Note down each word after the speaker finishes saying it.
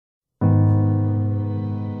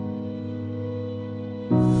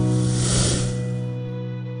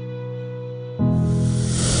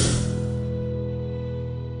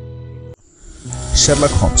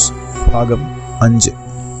Sherlock Holmes ഭാഗം 5.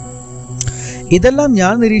 ഇതെല്ലാം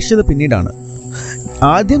ഞാൻ നിരീക്ഷിച്ചത് പിന്നീടാണ്.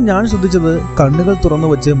 ആദ്യം ഞാൻ ശ്രദ്ധിച്ചത് കണ്ണുകൾ തുറന്നു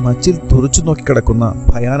വച്ച് മച്ചിൽ തുറച്ചു നോക്കിക്കിടക്കുന്ന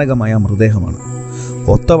ഭയാനകമായ മൃതദേഹമാണ്.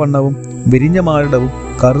 ഒത്തവണ്ണവും വിരിഞ്ഞ മാറിടവും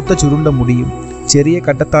കറുത്ത ചുരുണ്ട മുടിയും ചെറിയ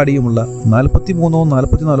കട്ടത്താടിയുമുള്ള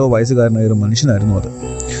 43-44 വയസ്സുകാരനായ ഒരു മനുഷ്യനായിരുന്നു അത്.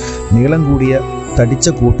 നീളം കൂടിയ തടിച്ച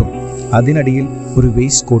കൂട്ടും അതിനടിയിൽ ഒരു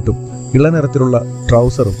വേസ്റ്റ് കോട്ടും ഇളനിറത്തിലുള്ള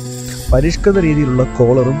ട്രൗസറും പരിഷ്കൃത രീതിയിലുള്ള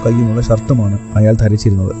കോളറും കയ്യുമുള്ള ഷർട്ടുമാണ് അയാൾ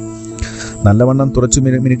ധരിച്ചിരുന്നത്. നല്ലവണ്ണം തുറച്ചു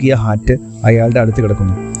മിനുക്കിയ ഹാറ്റ് അയാളുടെ അടുത്ത്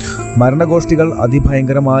കിടക്കുന്നു. മരണഗോഷ്ഠികൾ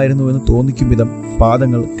അതിഭയങ്കരമായിരുന്നുവെന്ന് തോന്നിക്കും വിധം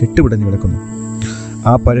പാദങ്ങൾ കെട്ടുപിടഞ്ഞു കിടക്കുന്നു.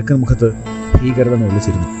 ആ പഴുക്കൻ മുഖത്ത് ഭീകരത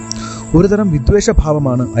നിഴലിച്ചിരുന്നു. ഒരുതരം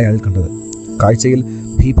വിദ്വേഷഭാവമാണ് അയാൾ കണ്ടത്. കാഴ്ചയിൽ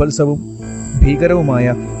ഭീപത്സവും ഭീകരവുമായ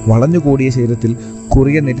വളഞ്ഞുകൂടിയ ശരീരത്തിൽ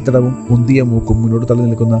കുറിയ നെറ്റിത്തടവും ഉന്തിയ മൂക്കും മുന്നോട്ട് തള്ളി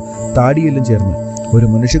നിൽക്കുന്ന താടിയെല്ലും ചേർന്ന് ഒരു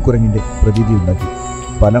മനുഷ്യക്കുരങ്ങിന്റെ പ്രതീതി ഉണ്ടാക്കി.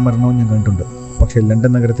 പല മരണവും ഞാൻ കണ്ടിട്ടുണ്ട്. പക്ഷേ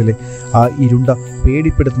ലണ്ടൻ നഗരത്തിലെ ആ ഇരുണ്ട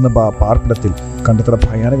പേടിപ്പെടുത്തുന്ന പാർപ്പിടത്തിൽ കണ്ടത്ര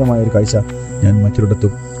ഭയാനകമായ ഒരു കാഴ്ച ഞാൻ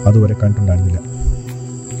മറ്റൊരിടത്തും അതുവരെ കണ്ടിട്ടുണ്ടായിരുന്നില്ല.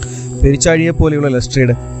 പെരിച്ചാഴിയെ പോലെയുള്ള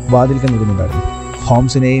ലെസ്ട്രേഡ് വാതിൽക്കൽ നിൽക്കുന്നുണ്ടായിരുന്നു.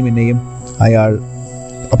 ഹോംസിനെയും എന്നെയും അയാൾ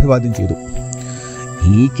അഭിവാദ്യം ചെയ്തു.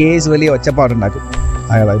 ഈ കേസ് വലിയ ഒച്ചപ്പാടുണ്ടാക്കും,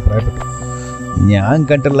 അയാൾ അഭിപ്രായപ്പെട്ടു. ഞാൻ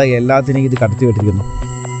കണ്ടുള്ള എല്ലാത്തിനെയും ഇത് കടത്തി വിട്ടിരിക്കുന്നു.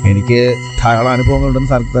 എനിക്ക് ധാരാളം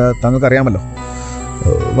അനുഭവങ്ങളുണ്ടെന്ന് താങ്കൾക്കറിയാമല്ലോ.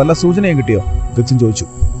 വല്ല സൂചനയും കിട്ടിയോ? ഗിബ്സൺ ചോദിച്ചു.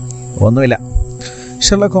 ഒന്നുമില്ല.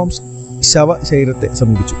 ഷെർലക് ഹോംസ് ശവശരീരത്തെ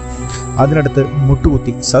സമീപിച്ചു. അതിനടുത്ത്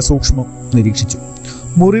മുട്ടുകുത്തി സസൂക്ഷ്മം നിരീക്ഷിച്ചു.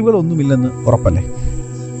 മുറിവുകളൊന്നുമില്ലെന്ന് ഉറപ്പല്ലേ?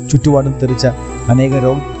 ചുറ്റുപാടും തെറിച്ച അനേക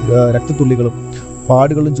രക്തത്തുള്ളികളും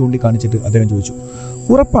പാടുകളും ചൂണ്ടിക്കാണിച്ചിട്ട് അദ്ദേഹം ചോദിച്ചു.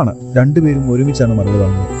 ഉറപ്പാണ്. രണ്ടുപേരും ഒരുമിച്ചാണ് മറുപടി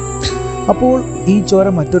പറഞ്ഞത്. അപ്പോൾ ഈ ചോര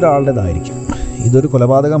മറ്റൊരാളുടേതായിരിക്കും. ഇതൊരു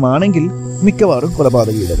കൊലപാതകമാണെങ്കിൽ മിക്കവാറും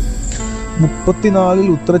കൊലപാതകയിടരും. 34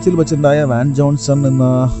 ഉത്തരച്ചിൽ വെച്ചുണ്ടായ വാൻ ജോൺസൺ എന്ന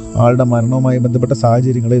ആളുടെ മരണവുമായി ബന്ധപ്പെട്ട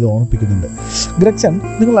സാഹചര്യങ്ങളെ ഇത് ഓർമ്മിപ്പിക്കുന്നുണ്ട്. ഗ്രെഗ്സൺ,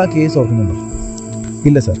 നിങ്ങൾ ആ കേസ് ഓർക്കുന്നുണ്ടോ?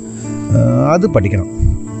 ഇല്ല സർ. അത് പഠിക്കണം.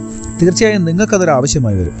 തീർച്ചയായും നിങ്ങൾക്കതൊരു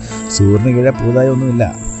ആവശ്യമായി വരും. സൂര്യന് കീഴെ പുതുതായി ഒന്നുമില്ല.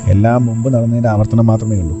 എല്ലാം മുമ്പ് നടന്നതിൻ്റെ ആവർത്തനം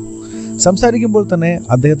മാത്രമേ ഉള്ളൂ. സംസാരിക്കുമ്പോൾ തന്നെ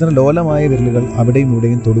അദ്ദേഹത്തിന് ലോലമായ വിരലുകൾ അവിടെയും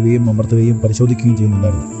ഇവിടെയും തൊടുകയും അമർത്തുകയും പരിശോധിക്കുകയും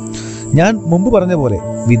ചെയ്യുന്നുണ്ടായിരുന്നു. ഞാൻ മുമ്പ് പറഞ്ഞ പോലെ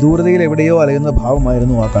വിദൂരതയിൽ എവിടെയോ അലയുന്ന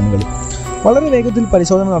ഭാവമായിരുന്നു ആ കണ്ണുകളിൽ. വളരെ വേഗത്തിൽ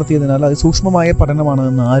പരിശോധന നടത്തിയതിനാൽ അത് സൂക്ഷ്മമായ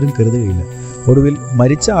പഠനമാണെന്ന് ആരും കരുതുകയില്ല. ഒടുവിൽ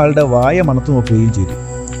മരിച്ച ആളുടെ വായ മണത്തു നോക്കുകയും ചെയ്തു.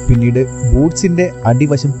 പിന്നീട് ബൂട്ട്സിന്റെ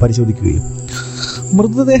അടിവശം പരിശോധിക്കുകയും.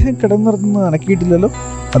 മൃതദേഹം കിടന്നിറങ്ങുന്ന അനക്കിയിട്ടില്ലല്ലോ?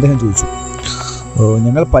 അദ്ദേഹം ചോദിച്ചു.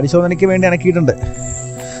 ഞങ്ങൾ പരിശോധനയ്ക്ക് വേണ്ടി അനക്കിയിട്ടുണ്ട്.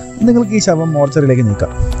 നിങ്ങൾക്ക് ഈ ശവം മോർച്ചറിയിലേക്ക്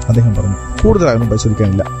നീക്കാം, അദ്ദേഹം പറഞ്ഞു. കൂടുതലായൊന്നും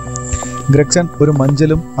പരിശോധിക്കാനില്ല. ഗ്രെഗ്സൺ ഒരു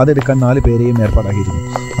മഞ്ചലും അതെടുക്കാൻ 4 പേരെയും ഏർപ്പാടാക്കിയിരുന്നു.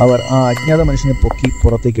 അവർ ആ അജ്ഞാത മനുഷ്യനെ പൊക്കി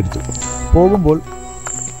പുറത്തേക്കെടുത്തു. പോകുമ്പോൾ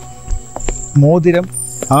മോതിരം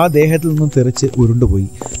ആ ദേഹത്തിൽ നിന്നും തെറിച്ച് ഉരുണ്ടുപോയി.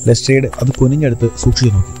 ലെസ്ട്രേഡ് അത് കുനിഞ്ഞെടുത്ത്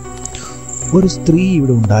സൂക്ഷിച്ചു നോക്കി. ഒരു സ്ത്രീ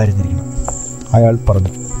ഇവിടെ ഉണ്ടായിരുന്നിരിക്കണം, അയാൾ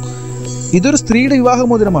പറഞ്ഞു. ഇതൊരു സ്ത്രീയുടെ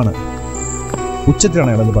വിവാഹമോതിരമാണ്, ഉച്ചത്തിലാണ്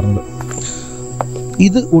അയാളത് പറഞ്ഞത്.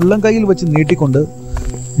 ഇത് ഉള്ളം കൈയിൽ വെച്ച് നീട്ടിക്കൊണ്ട്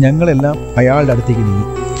ഞങ്ങളെല്ലാം അയാളുടെ അടുത്തേക്ക് നീങ്ങി.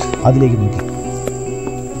 അതിലേക്ക് നോക്കി.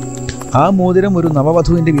 ആ മോതിരം ഒരു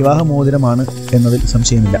നവവധുവിൻ്റെ വിവാഹമോതിരമാണ് എന്നതിൽ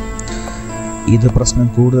സംശയമില്ല. ഇത് പ്രശ്നം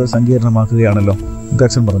കൂടുതൽ സങ്കീർണമാക്കുകയാണല്ലോ,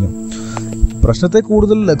 ഗ്രെഗ്സൺ പറഞ്ഞു. പ്രശ്നത്തെ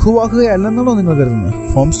കൂടുതൽ ലഘുവാക്കുകയല്ലെന്നാണോ നിങ്ങൾ കരുതുന്നത്?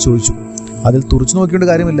 ഹോംസ് ചോദിച്ചു. അതിൽ തുറച്ചു നോക്കേണ്ട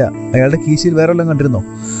കാര്യമില്ല. അയാളുടെ കീശയിൽ വേറെ എല്ലാം കണ്ടിരുന്നോ?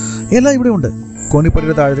 എല്ലാം ഇവിടെ ഉണ്ട്.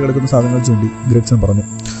 കോണിപ്പടിയുടെ താഴെ കിടക്കുന്ന സാധനങ്ങൾ ചൂണ്ടി ഗ്രെഗ്സൺ പറഞ്ഞു.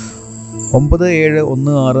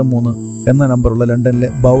 9716 എന്ന നമ്പറുള്ള ലണ്ടനിലെ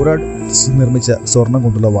ബൗറാഡ് നിർമ്മിച്ച സ്വർണം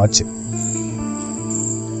കൊണ്ടുള്ള വാച്ച്,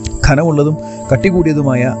 ഘനമുള്ളതും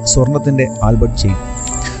കട്ടികൂടിയതുമായ സ്വർണത്തിന്റെ ആൽബർട്ട് ചെയിൻ,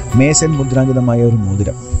 മേസൻ മുദ്രാങ്കിതമായ ഒരു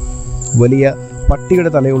മോതിരം, വലിയ പട്ടിയുടെ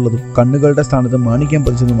തലയുള്ളതും കണ്ണുകളുടെ സ്ഥാനത്ത് മാണിക്യം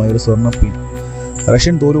പതിച്ചതുമായ ഒരു സ്വർണ്ണ പിൻ,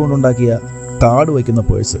 റഷ്യൻ തോലുകൊണ്ടുണ്ടാക്കിയ കാർഡ് വയ്ക്കുന്ന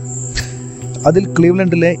പേഴ്സ്, അതിൽ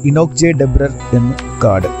ക്ലീവ്ലൻഡിലെ ഇനോക് ജെ ഡെബ്രർ എന്ന്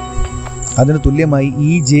കാർഡ്, അതിന് തുല്യമായി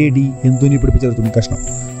EJD എന്ന് തുന്നി പിടിപ്പിച്ച ഒരു തുണിക്കഷ്ണം.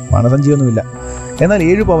 പണസഞ്ചിയൊന്നുമില്ല. എന്നാൽ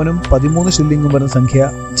 7 പവനും 13 ഷില്ലിങ്ങും വരുന്ന സംഖ്യ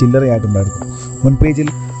ചില്ലറയായിട്ടുണ്ടായിരുന്നു. മുൻപേജിൽ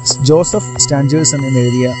ജോസഫ് സ്റ്റാൻജേഴ്സൺ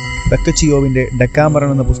എന്നെഴുതിയ ബെക്കച്ചിയോവിൻ്റെ ഡെക്കാമറൺ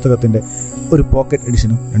എന്ന പുസ്തകത്തിൻ്റെ ഒരു പോക്കറ്റ്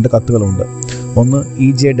എഡിഷനും 2 കത്തുകളുമുണ്ട്. ഒന്ന്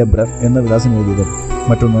EJ ഡെബ്രർ എന്ന വിലാസം എഴുതിയതും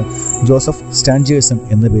മറ്റൊന്ന് ജോസഫ് സ്റ്റാൻജേഴ്സൺ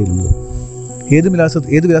എന്ന പേരിലുള്ളതും. ഏത്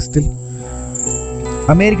വിലാസത്തിൽ?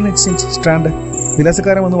 American exchange strand.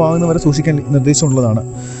 വിലാസക്കാരൻ വന്ന് വാങ്ങുന്നവരെ സൂക്ഷിക്കാൻ നിർദ്ദേശമുള്ളതാണ്.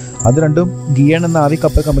 അത് രണ്ടും ഗിയൺ എന്ന ആദ്യ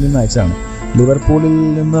കപ്പൽ കമ്പനിയിൽ നിന്ന് അയച്ചതാണ്. ലിവർപൂളിൽ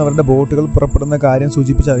നിന്ന് അവരുടെ ബോട്ടുകൾ പുറപ്പെടുന്ന കാര്യം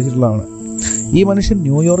സൂചിപ്പിച്ച് അറിയിച്ചിട്ടുള്ളതാണ്. ഈ മനുഷ്യൻ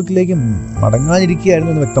ന്യൂയോർക്കിലേക്ക്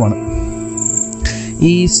മടങ്ങാനിരിക്കുകയായിരുന്നു എന്ന് വ്യക്തമാണ്.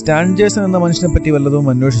 ഈ സ്റ്റാൻജേഴ്സൺ എന്ന മനുഷ്യനെ പറ്റി വല്ലതും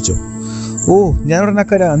അന്വേഷിച്ചോ? ഓ, ഞാൻ ഉടനെ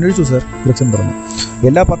അക്കാര്യം അന്വേഷിച്ചു സർ, ഗ്രെഗ്സൺ പറഞ്ഞു.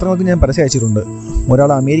 എല്ലാ പത്രങ്ങൾക്കും ഞാൻ പരസ്യം അയച്ചിട്ടുണ്ട്. ഒരാൾ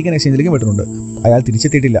അമേരിക്കൻ എക്സ്ചേഞ്ചിലേക്ക് വിട്ടിട്ടുണ്ട്. അയാൾ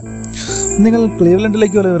തിരിച്ചെത്തിയിട്ടില്ല. നിങ്ങൾ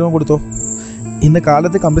ക്ലീവ്ലൻഡിലേക്ക് വല്ല വിവരം കൊടുത്തോ? ഇന്ന്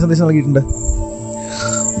കാലത്ത് കമ്പനി സന്ദേശം നൽകിയിട്ടുണ്ട്.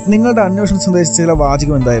 നിങ്ങളുടെ അന്വേഷണ സന്ദേശ ചില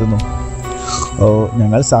വാചകം എന്തായിരുന്നു?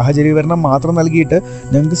 ഞങ്ങൾ സാഹചര്യ വിവരണം മാത്രം നൽകിയിട്ട്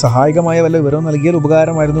ഞങ്ങൾക്ക് സഹായകമായ വല്ല വിവരവും നൽകിയാൽ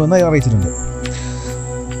ഉപകാരമായിരുന്നു എന്ന് അയാൾ അറിയിച്ചിട്ടുണ്ട്.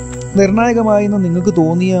 നിർണായകമായെന്ന് നിങ്ങൾക്ക്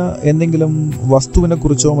തോന്നിയ എന്തെങ്കിലും വസ്തുവിനെ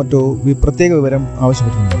കുറിച്ചോ മറ്റോ പ്രത്യേക വിവരം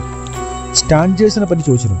ആവശ്യപ്പെട്ടിട്ടുണ്ടോ? സ്റ്റാൻഡേഴ്സിനെ പറ്റി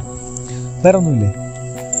ചോദിച്ചിട്ടുണ്ട്. വേറെ ഒന്നുമില്ലേ?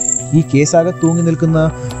 ഈ കേസാകെ തൂങ്ങി നിൽക്കുന്ന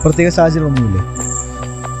പ്രത്യേക സാഹചര്യമൊന്നുമില്ലേ?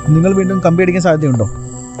 നിങ്ങൾ വീണ്ടും കമ്പി അടിക്കാൻ സാധ്യതയുണ്ടോ?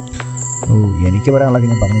 എനിക്ക് പറയാനുള്ളതൊക്കെ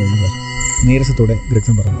ഞാൻ പറഞ്ഞു കഴിഞ്ഞു സാർ, നീരസത്തോടെ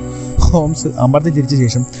ഗ്രെഗ്സൺ പറഞ്ഞു. ഹോംസ് അമർത്തി ചിരിച്ച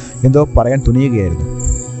ശേഷം എന്തോ പറയാൻ തുനിയുകയായിരുന്നു.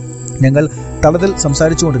 ഞങ്ങൾ തളത്തിൽ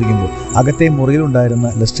സംസാരിച്ചു കൊണ്ടിരിക്കുമ്പോൾ അകത്തെ മുറിയിലുണ്ടായിരുന്ന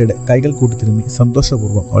ലെസ്ട്രേഡ് കൈകൾ കൂട്ടിത്തിരുമ്മി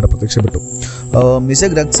സന്തോഷപൂർവ്വം അവിടെ പ്രത്യക്ഷപ്പെട്ടു. മിസ്റ്റർ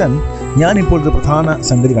ഗ്രെഗ്സൺ, ഞാനിപ്പോൾ ഒരു പ്രധാന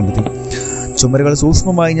സംഗതി കണ്ടെത്തി. ചുമരുകൾ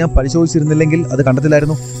സൂക്ഷ്മമായി ഞാൻ പരിശോധിച്ചിരുന്നില്ലെങ്കിൽ അത്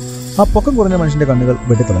കണ്ടെത്തില്ലായിരുന്നു. ആ പൊക്കം കുറഞ്ഞ മനുഷ്യന്റെ കണ്ണുകൾ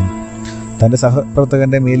വെട്ടിത്തിളങ്ങി. തന്റെ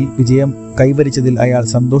സഹപ്രവർത്തകന്റെ മേൽ വിജയം കൈവരിച്ചതിൽ അയാൾ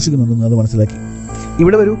സന്തോഷിക്കുന്നുണ്ടെന്ന് അത് മനസ്സിലാക്കി.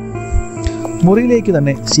 ഇവിടെ വരൂ. മുറിയിലേക്ക്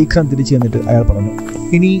തന്നെ ശീഘ്രം തിരിച്ചു ചെന്നിട്ട് അയാൾ പറഞ്ഞു,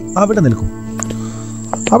 ഇനി അവിടെ നിൽക്കും.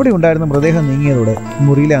 അവിടെ ഉണ്ടായിരുന്ന മൃതദേഹം നീങ്ങിയതോടെ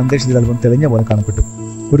മുറിയിലെ അന്തരീക്ഷത്തിൽ അല്പം തെളിഞ്ഞ പോലെ കാണപ്പെട്ടു.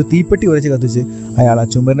 ഒരു തീപ്പെട്ടി ഉരച്ച് കത്തിച്ച് അയാൾ ആ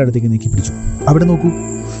ചുമരിന്റെ അടുത്തേക്ക് നീക്കി പിടിച്ചു. അവിടെ നോക്കൂ,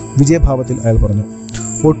 വിജയഭാവത്തിൽ അയാൾ പറഞ്ഞു.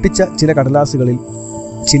 ഒട്ടിച്ച ചില കടലാസുകളിൽ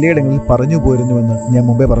ചിലയിടങ്ങളിൽ പറഞ്ഞു പോയിരുന്നുവെന്ന് ഞാൻ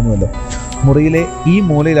മുമ്പേ പറഞ്ഞുവല്ലോ. മുറിയിലെ ഈ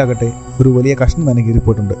മൂലയിലാകട്ടെ ഒരു വലിയ കഷ്ണം തന്നെ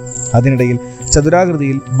കീറിപ്പോയിട്ടുണ്ട്. അതിനിടയിൽ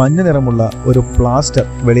ചതുരാകൃതിയിൽ മഞ്ഞ നിറമുള്ള ഒരു പ്ലാസ്റ്റർ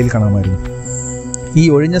വെളിയിൽ കാണാമായിരുന്നു. ഈ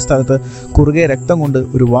ഒഴിഞ്ഞ സ്ഥലത്ത് കുറുകെ രക്തം കൊണ്ട്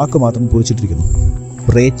ഒരു വാക്ക് മാത്രം കുറിച്ചിട്ടിരിക്കുന്നു,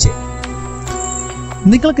 റേച്ചൽ.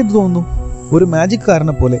 നിങ്ങൾക്ക് എന്ത് തോന്നുന്നു? ഒരു മാജിക്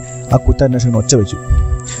കാരനെ പോലെ ആ കുറ്റാന്വേഷകൻ ഒച്ച വെച്ചു.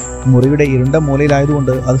 മുറിയുടെ ഇരുണ്ട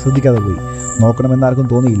മൂലയിലായതുകൊണ്ട് അത് ശ്രദ്ധിക്കാതെ പോയി. നോക്കണമെന്നാർക്കും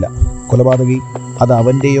തോന്നിയില്ല. കൊലപാതകി അത്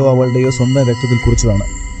അവൻ്റെയോ അവളുടെയോ സ്വന്തം രക്തത്തിൽ കുറിച്ചതാണ്.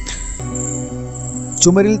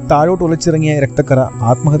 ചുമരിൽ താഴോട്ട് ഒളിച്ചിറങ്ങിയ രക്തക്കറ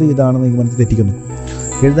ആത്മഹത്യ ചെയ്താണെന്ന് നിഗമനത്തിൽ തെറ്റിക്കുന്നു.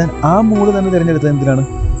 എഴുതാൻ ആ മൂല തന്നെ തിരഞ്ഞെടുത്തത് എന്തിനാണ്?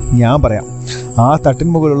 ഞാൻ പറയാം. ആ തട്ടിൻ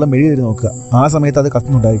മുകളിലുള്ള മെഴുകുതിരി നോക്കുക. ആ സമയത്ത് അത്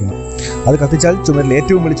കത്തുന്നുണ്ടായിരിക്കണം. അത് കത്തിച്ചാൽ ചുമരിൽ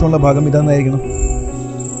ഏറ്റവും വെളിച്ചമുള്ള ഭാഗം ഇതെന്നായിരിക്കണം.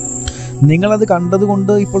 നിങ്ങളത്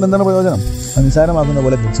കണ്ടതുകൊണ്ട് ഇപ്പോൾ എന്താണ് പ്രയോജനം? നിസ്സാരമാകുന്ന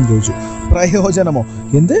പോലെ ഗ്രെഗ്സൺ ചോദിച്ചു. പ്രയോജനമോ?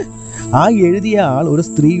 എന്ത്? ആ എഴുതിയ ആൾ ഒരു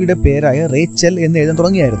സ്ത്രീയുടെ പേരായ റേച്ചൽ എന്ന് എഴുതാൻ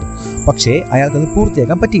തുടങ്ങിയായിരുന്നു. പക്ഷേ അയാൾക്കത്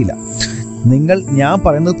പൂർത്തിയാക്കാൻ പറ്റിയില്ല. നിങ്ങൾ ഞാൻ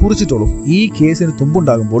പറയുന്നത് കുറിച്ചിട്ടുള്ളൂ. ഈ കേസിന്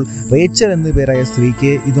തുമ്പുണ്ടാകുമ്പോൾ റേച്ചൽ എന്ന പേരായ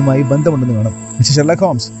സ്ത്രീക്ക് ഇതുമായി ബന്ധമുണ്ടെന്ന് വേണം. മിസ്റ്റർ ഷെർലക്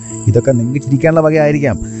ഹോംസ്, ഇതൊക്കെ നിങ്ങൾക്ക് ചിരിക്കാനുള്ള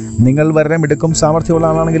വകയായിരിക്കാം. നിങ്ങൾ വളരെ മിടുക്കും സാമർഥ്യമുള്ള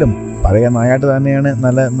ആളാണെങ്കിലും പഴയ നായ തന്നെയാണ്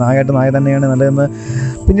നല്ലതെന്ന്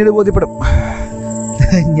പിന്നീട് ബോധ്യപ്പെടും.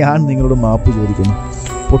 ഞാൻ നിങ്ങളോട് മാപ്പ് ചോദിക്കുന്നു.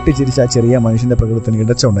 പൊട്ടിച്ചിരിച്ച ആ ചെറിയ മനുഷ്യന്റെ പ്രകൃതത്തിന്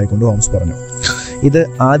ഇടച്ച ഉണ്ടായിക്കൊണ്ട് ഹോംസ് പറഞ്ഞു. ഇത്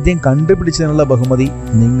ആദ്യം കണ്ടുപിടിച്ചതിനുള്ള ബഹുമതി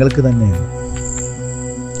നിങ്ങൾക്ക് തന്നെയാണ്.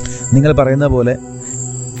 നിങ്ങൾ പറയുന്ന പോലെ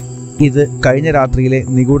ഇത് കഴിഞ്ഞ രാത്രിയിലെ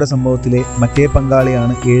നിഗൂഢ സംഭവത്തിലെ മറ്റേ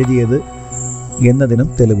പങ്കാളിയാണ് എഴുതിയത് എന്നതിനും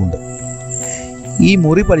തെളിവുണ്ട്. ഈ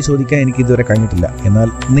മുറി പരിശോധിക്കാൻ എനിക്ക് ഇതുവരെ കഴിഞ്ഞിട്ടില്ല. എന്നാൽ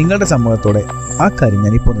നിങ്ങളുടെ സമ്മതത്തോടെ ആ കാര്യം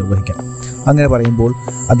ഞാനിപ്പോൾ നിർവഹിക്കാം. അങ്ങനെ പറയുമ്പോൾ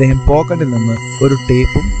അദ്ദേഹം പോക്കറ്റിൽ നിന്ന് ഒരു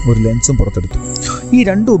ടേപ്പും ഒരു ലെൻസും പുറത്തെടുത്തു. ഈ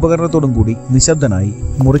രണ്ട് ഉപകരണത്തോടും കൂടി നിശബ്ദനായി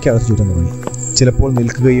മുറിക്കകത്ത് ചുറ്റാൻ തുടങ്ങി. ചിലപ്പോൾ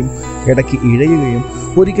നിൽക്കുകയും ഇടയ്ക്ക് ഇഴയുകയും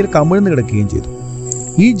ഒരിക്കൽ കമിഴ്ന്നു കിടക്കുകയും ചെയ്തു.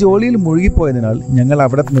 ഈ ജോലിയിൽ മുഴുകിപ്പോയതിനാൽ ഞങ്ങൾ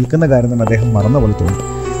അവിടെ നിൽക്കുന്ന കാര്യം തന്നെ അദ്ദേഹം മറന്ന പോലെ തോന്നി.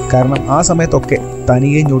 കാരണം ആ സമയത്തൊക്കെ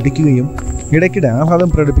തനിയെ ഞൊടിക്കുകയും ഇടയ്ക്കിടെ ആഹ്ലാദം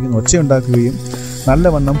പ്രകടിപ്പിക്കുന്ന ഒച്ചയുണ്ടാക്കുകയും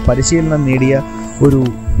നല്ലവണ്ണം പരിശീലനം നേടിയ ഒരു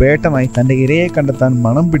വേട്ടനായി തൻ്റെ ഇരയെ കണ്ടെത്താൻ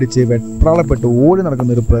മണം പിടിച്ച് വെപ്രാളപ്പെട്ട് ഓടി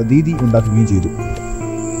നടക്കുന്ന ഒരു പ്രതീതി ഉണ്ടാക്കുകയും ചെയ്തു.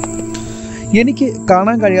 എനിക്ക്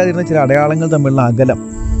കാണാൻ കഴിയാതിരുന്ന ചില അടയാളങ്ങൾ തമ്മിലുള്ള അകലം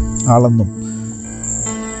അളന്നും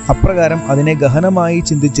അപ്രകാരം അതിനെ ഗഹനമായി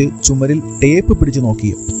ചിന്തിച്ച് ചുമരിൽ ടേപ്പ് പിടിച്ചു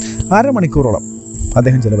നോക്കിയും 1/2 മണിക്കൂറോളം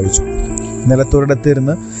അദ്ദേഹം ചെലവഴിച്ചു.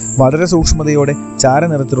 നിലത്തൊരിടത്തിരുന്ന് വളരെ സൂക്ഷ്മതയോടെ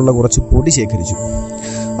ചാരനിറത്തിലുള്ള കുറച്ച് പൊടി ശേഖരിച്ചു.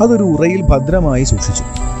 അതൊരു ഉറയിൽ ഭദ്രമായി സൂക്ഷിച്ചു.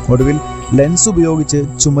 ഒടുവിൽ ലെൻസ് ഉപയോഗിച്ച്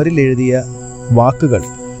ചുമരിൽ എഴുതിയ വാക്കുകൾ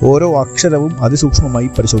ഓരോ അക്ഷരവും അതിസൂക്ഷ്മമായി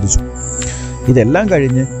പരിശോധിച്ചു. ഇതെല്ലാം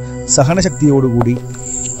കഴിഞ്ഞ് സഹനശക്തിയോടുകൂടി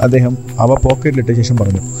അദ്ദേഹം അവ പോക്കറ്റിലിട്ട ശേഷം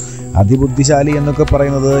പറഞ്ഞു, അതിബുദ്ധിശാലി എന്നൊക്കെ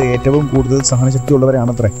പറയുന്നത് ഏറ്റവും കൂടുതൽ സഹനശക്തി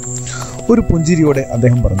ഉള്ളവരാണത്രേ. ഒരു പുഞ്ചിരിയോടെ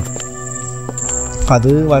അദ്ദേഹം പറഞ്ഞു,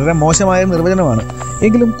 അത് വളരെ മോശമായ നിർവചനമാണ്.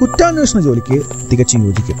 എങ്കിലും കുറ്റാന്വേഷണ ജോലിക്ക് തികച്ചും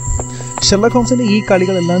യോജിക്കും. ഷെർലക് ഹോംസിന്റെ ഈ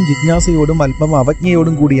കളികളെല്ലാം ജിജ്ഞാസയോടും അല്പം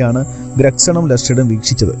അവജ്ഞയോടും കൂടിയാണ് ഗ്രെഗ്സണും ലെസ്ട്രേഡും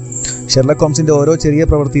വീക്ഷിച്ചത്. ഷെർലക് ഹോംസിന്റെ ഓരോ ചെറിയ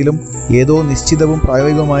പ്രവൃത്തിയിലും ഏതോ നിശ്ചിതവും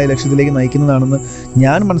പ്രായോഗികമായ ലക്ഷ്യത്തിലേക്ക് നയിക്കുന്നതാണെന്ന്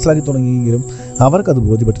ഞാൻ മനസ്സിലാക്കി തുടങ്ങിയെങ്കിലും അവർക്കത്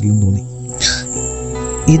ബോധ്യപ്പെട്ടില്ലെന്ന് തോന്നി.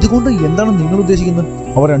 ഇതുകൊണ്ട് എന്താണ് നിങ്ങൾ ഉദ്ദേശിക്കുന്നത്?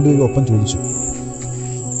 അവർ രണ്ടുപേരും ഒപ്പം ചോദിച്ചു.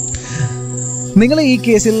 നിങ്ങളെ ഈ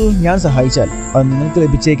കേസിൽ ഞാൻ സഹായിച്ചാൽ അത് നിങ്ങൾക്ക്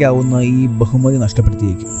ലഭിച്ചേക്കാവുന്ന ഈ ബഹുമതി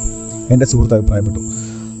നഷ്ടപ്പെടുത്തിയേക്കും, എൻ്റെ സുഹൃത്ത് അഭിപ്രായപ്പെട്ടു.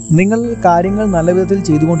 നിങ്ങൾ കാര്യങ്ങൾ നല്ല വിധത്തിൽ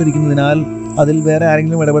ചെയ്തുകൊണ്ടിരിക്കുന്നതിനാൽ അതിൽ വേറെ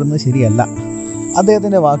ആരെങ്കിലും ഇടപെടുന്നത് ശരിയല്ല.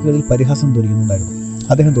 അദ്ദേഹത്തിൻ്റെ വാക്കുകളിൽ പരിഹാസം തോന്നിക്കുന്നുണ്ടായിരുന്നു.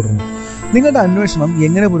 അദ്ദേഹം തുടർന്നു, നിങ്ങളുടെ അന്വേഷണം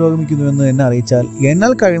എങ്ങനെ പുരോഗമിക്കുന്നുവെന്ന് എന്നെ അറിയിച്ചാൽ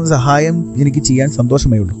എന്നാൽ കഴിയുന്ന സഹായം എനിക്ക് ചെയ്യാൻ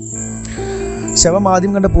സന്തോഷമേ ഉള്ളൂ. ശവം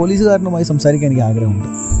ആദ്യം കണ്ട പോലീസുകാരനുമായി സംസാരിക്കാൻ എനിക്ക് ആഗ്രഹമുണ്ട്.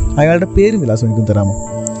 അയാളുടെ പേരും വിലാസം എനിക്കും തരാമോ?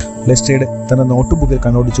 ലെസ്ട്രേഡ് തന്റെ നോട്ട് ബുക്കിൽ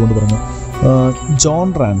കണ്ണോടിച്ചുകൊണ്ട് പറഞ്ഞു, ജോൺ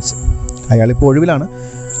റാൻസ്. അയാളിപ്പോൾ ഒഴിവിലാണ്.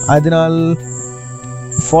 അതിനാൽ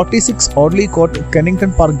 46 Audley court,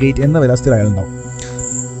 Kennington park gate എന്ന വിലാസത്തിൽ അയാളുണ്ടാവും.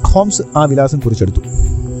 ഹോംസ് ആ വിലാസം കുറിച്ചെടുത്തു.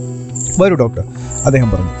 വരൂ ഡോക്ടർ, അദ്ദേഹം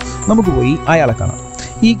പറഞ്ഞു. നമുക്ക് പോയി അയാളെ കാണാം.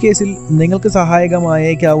 ഈ കേസിൽ നിങ്ങൾക്ക്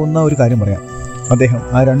സഹായകമായേക്കാവുന്ന ഒരു കാര്യം പറയാം. അദ്ദേഹം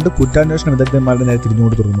ആ 2 കുറ്റാന്വേഷണ വിദഗ്ധന്മാരുടെ നേരെ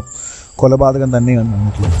തിരിഞ്ഞുകൊണ്ട് തുടർന്നു. കൊലപാതകം തന്നെയാണ്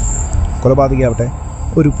നടന്നിട്ടുള്ളത്. കൊലപാതകയാവട്ടെ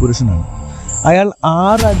ഒരു പുരുഷനാണ്. അയാൾ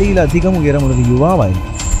 6 അടിയിലധികം ഉയരമുള്ളൊരു യുവാവായിരുന്നു.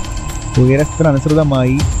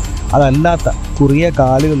 ഉയരത്തിനനുസൃതമായി അതല്ലാത്ത കുറിയ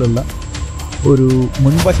കാലുകളുള്ള ഒരു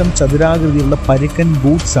മുൻവശം ചതുരാകൃതിയിലുള്ള പരിക്കൻ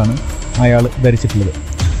ബൂട്ട്സാണ് അയാൾ ധരിച്ചിട്ടുള്ളത്.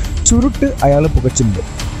 ചുരുട്ട് അയാൾ പുകച്ചിട്ടുണ്ട്.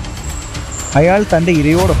 അയാൾ തൻ്റെ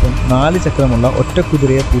ഇരയോടൊപ്പം 4 ചക്രമുള്ള ഒറ്റ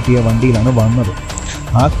കുതിരയെ പൂട്ടിയ വണ്ടിയിലാണ് വന്നത്.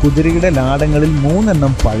 ആ കുതിരയുടെ ലാടങ്ങളിൽ 3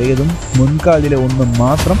 എണ്ണം പഴയതും മുൻകാലിലെ 1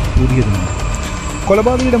 മാത്രം പുതിയതുമാണ്.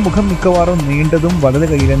 കൊലപാതകയുടെ മുഖം മിക്കവാറും നീണ്ടതും വലത്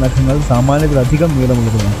കൈയിലെ നഖങ്ങൾ സാമാന്യത്തിലധികം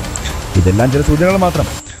നീളമുള്ളതുമാണ്. ഇതെല്ലാം ചില സൂചനകൾ മാത്രം.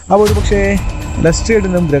 അപ്പോൾ ഒരു പക്ഷേ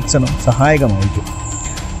ലെസ്ട്രേഡിനും ഗ്രഗ്സണും സഹായകമായിരിക്കും.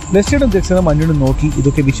 ലെസ്ട്രേഡും ഗ്രഗ്സണും അന്യോന്യം നോക്കി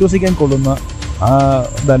ഇതൊക്കെ വിശ്വസിക്കാൻ കൊള്ളുന്ന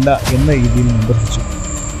അതല്ല എന്ന രീതിയിൽ നിർദ്ദേശിച്ചു.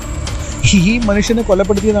 ഈ മനുഷ്യനെ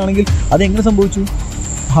കൊലപ്പെടുത്തിയതാണെങ്കിൽ അതെങ്ങനെ സംഭവിച്ചു?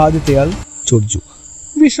 ആദ്യത്തെയാൾ ചോദിച്ചു.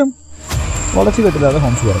 വിഷം, വളച്ചു കെട്ടില്ലാതെ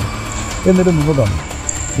ഹോംസ് പറഞ്ഞു. എന്നിട്ട് മുന്നോട്ട് വന്നു.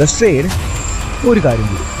 ലെസ്ട്രേഡ് ഒരു കാര്യം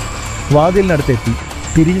കൂടി. വാതിലിനടുത്തെത്തി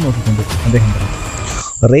തിരിഞ്ഞു നോക്കിക്കൊണ്ട് അദ്ദേഹം പറഞ്ഞു.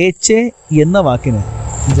 റേച്ചെ എന്ന വാക്കിന്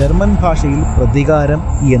ജർമ്മൻ ഭാഷയിൽ പ്രതികാരം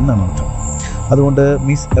എന്നാണ് അർത്ഥം. അതുകൊണ്ട്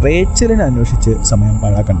മിസ് റേച്ചലിനെ അന്വേഷിച്ച് സമയം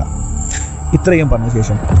പാഴാക്കണ്ട. ഇത്രയും പറഞ്ഞ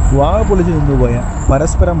ശേഷം വാ പൊളിച്ചു നിന്നുപോയ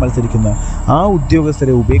പരസ്പരം മത്സരിക്കുന്ന ആ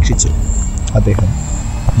ഉദ്യോഗസ്ഥരെ ഉപേക്ഷിച്ച് അദ്ദേഹം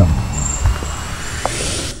നടന്നു.